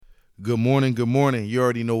Good morning, good morning. You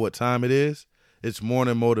already know what time it is. It's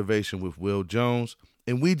Morning Motivation with Will Jones,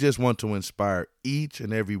 and we just want to inspire each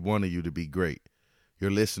and every one of you to be great. You're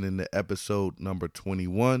listening to episode number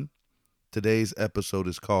 21. Today's episode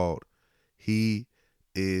is called, He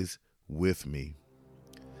is With Me.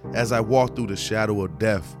 As I walk through the shadow of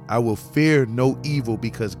death, I will fear no evil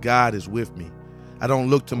because God is with me. I don't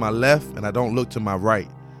look to my left and I don't look to my right.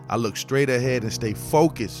 I look straight ahead and stay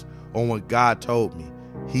focused on what God told me.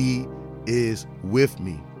 He is with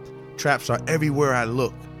me. Traps are everywhere I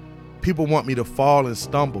look. People want me to fall and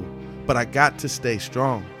stumble, but I got to stay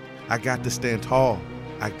strong. I got to stand tall.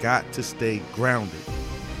 I got to stay grounded.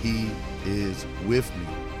 He is with me.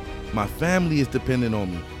 My family is dependent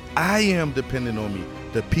on me. I am dependent on me.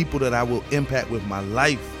 The people that I will impact with my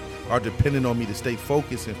life are dependent on me to stay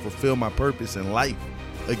focused and fulfill my purpose in life.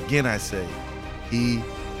 Again, I say, He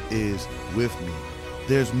is with me.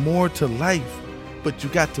 There's more to life, but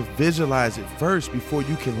you got to visualize it first before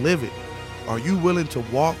you can live it. Are you willing to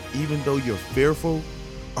walk even though you're fearful?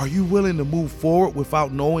 Are you willing to move forward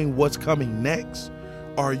without knowing what's coming next?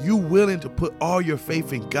 Are you willing to put all your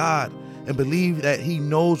faith in God and believe that He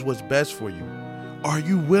knows what's best for you? Are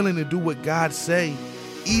you willing to do what God say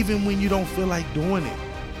even when you don't feel like doing it?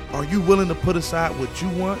 Are you willing to put aside what you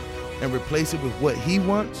want and replace it with what He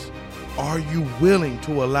wants? Are you willing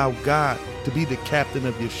to allow God to be the captain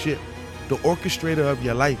of your ship, the orchestrator of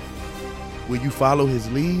your life? Will you follow His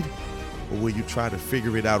lead, or will you try to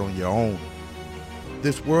figure it out on your own?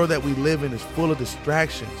 This world that we live in is full of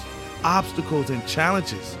distractions, obstacles, and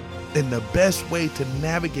challenges. And the best way to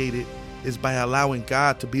navigate it is by allowing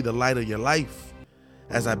God to be the light of your life.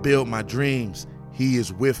 As I build my dreams, He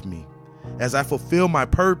is with me. As I fulfill my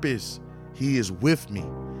purpose, He is with me.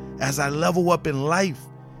 As I level up in life,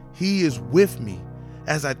 He is with me.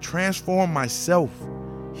 As I transform myself,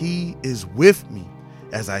 He is with me.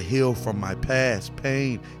 As I heal from my past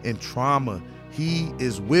pain and trauma, He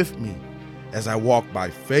is with me. As I walk by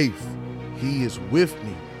faith, He is with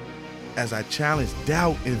me. As I challenge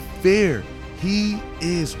doubt and fear, He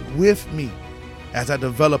is with me. As I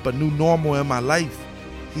develop a new normal in my life,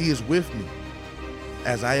 He is with me.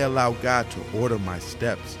 As I allow God to order my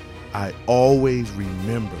steps, I always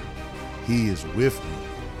remember He is with me.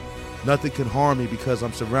 Nothing can harm me because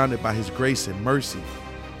I'm surrounded by His grace and mercy.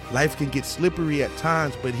 Life can get slippery at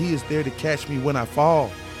times, but He is there to catch me when I fall.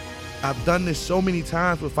 I've done this so many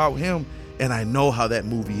times without Him, and I know how that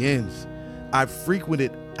movie ends. I've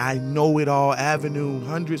frequented I Know It All Avenue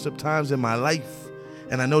hundreds of times in my life,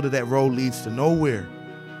 and I know that road leads to nowhere.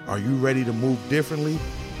 Are you ready to move differently?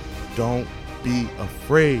 Don't be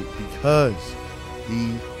afraid because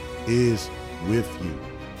He is with you.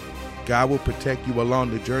 God will protect you along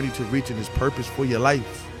the journey to reaching His purpose for your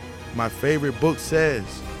life. My favorite book says,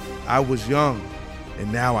 I was young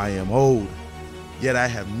and now I am old, yet I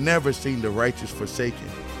have never seen the righteous forsaken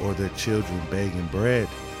or their children begging bread.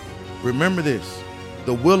 Remember this,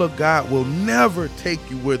 the will of God will never take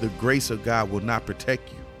you where the grace of God will not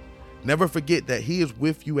protect you. Never forget that He is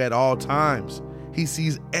with you at all times. He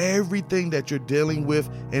sees everything that you're dealing with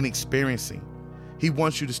and experiencing. He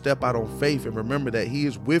wants you to step out on faith and remember that He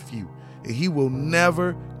is with you and He will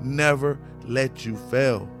never, never let you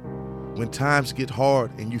fail. When times get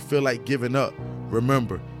hard and you feel like giving up,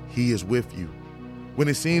 remember He is with you. When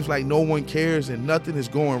it seems like no one cares and nothing is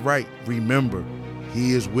going right, remember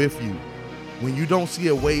He is with you. When you don't see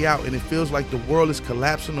a way out and it feels like the world is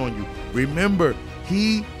collapsing on you, remember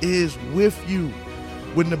He is with you.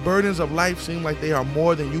 When the burdens of life seem like they are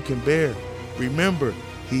more than you can bear, remember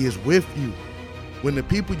He is with you. When the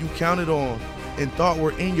people you counted on and thought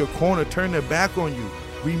were in your corner turn their back on you,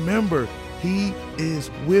 remember He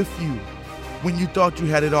is with you. When you thought you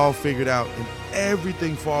had it all figured out and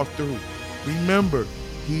everything falls through, remember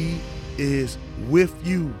He is with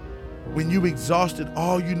you. When you exhausted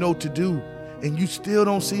all you know to do and you still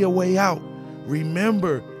don't see a way out,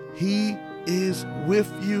 remember He is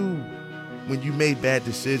with you. When you made bad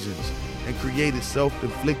decisions and created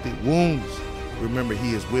self-inflicted wounds, remember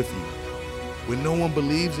He is with you. When no one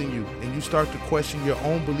believes in you and you start to question your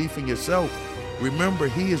own belief in yourself, remember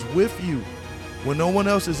He is with you. When no one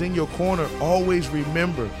else is in your corner, always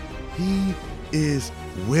remember He is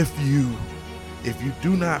with you. If you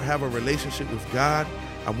do not have a relationship with God,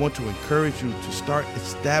 I want to encourage you to start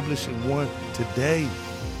establishing one today.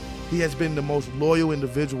 He has been the most loyal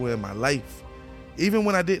individual in my life. Even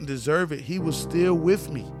when I didn't deserve it, He was still with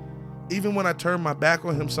me. Even when I turned my back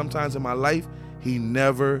on Him sometimes in my life, He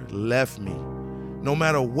never left me. No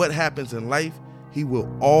matter what happens in life, He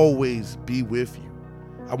will always be with you.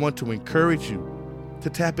 I want to encourage you to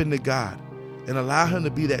tap into God and allow Him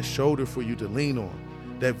to be that shoulder for you to lean on.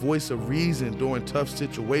 that voice of reason during tough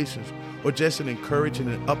situations, or just an encouraging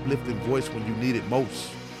and uplifting voice when you need it most.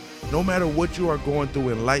 No matter what you are going through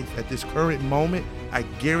in life at this current moment, I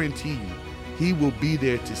guarantee you, he will be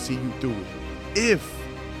there to see you through it if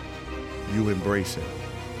you embrace it.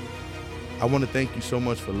 I want to thank you so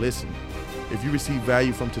much for listening. If you received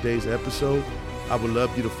value from today's episode, I would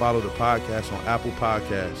love you to follow the podcast on Apple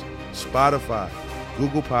Podcasts, Spotify,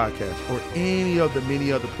 Google Podcasts, or any of the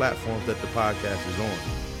many other platforms that the podcast is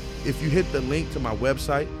on. If you hit the link to my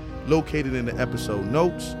website, located in the episode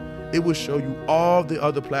notes, it will show you all the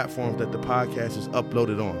other platforms that the podcast is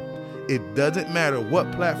uploaded on. It doesn't matter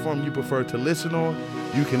what platform you prefer to listen on,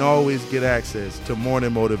 you can always get access to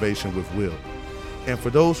Morning Motivation with Will. And for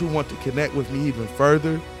those who want to connect with me even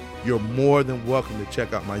further, you're more than welcome to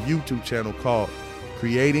check out my YouTube channel called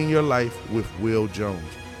Creating Your Life with Will Jones.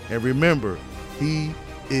 And remember, he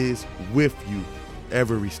is with you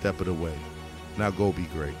every step of the way. Now go be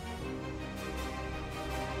great.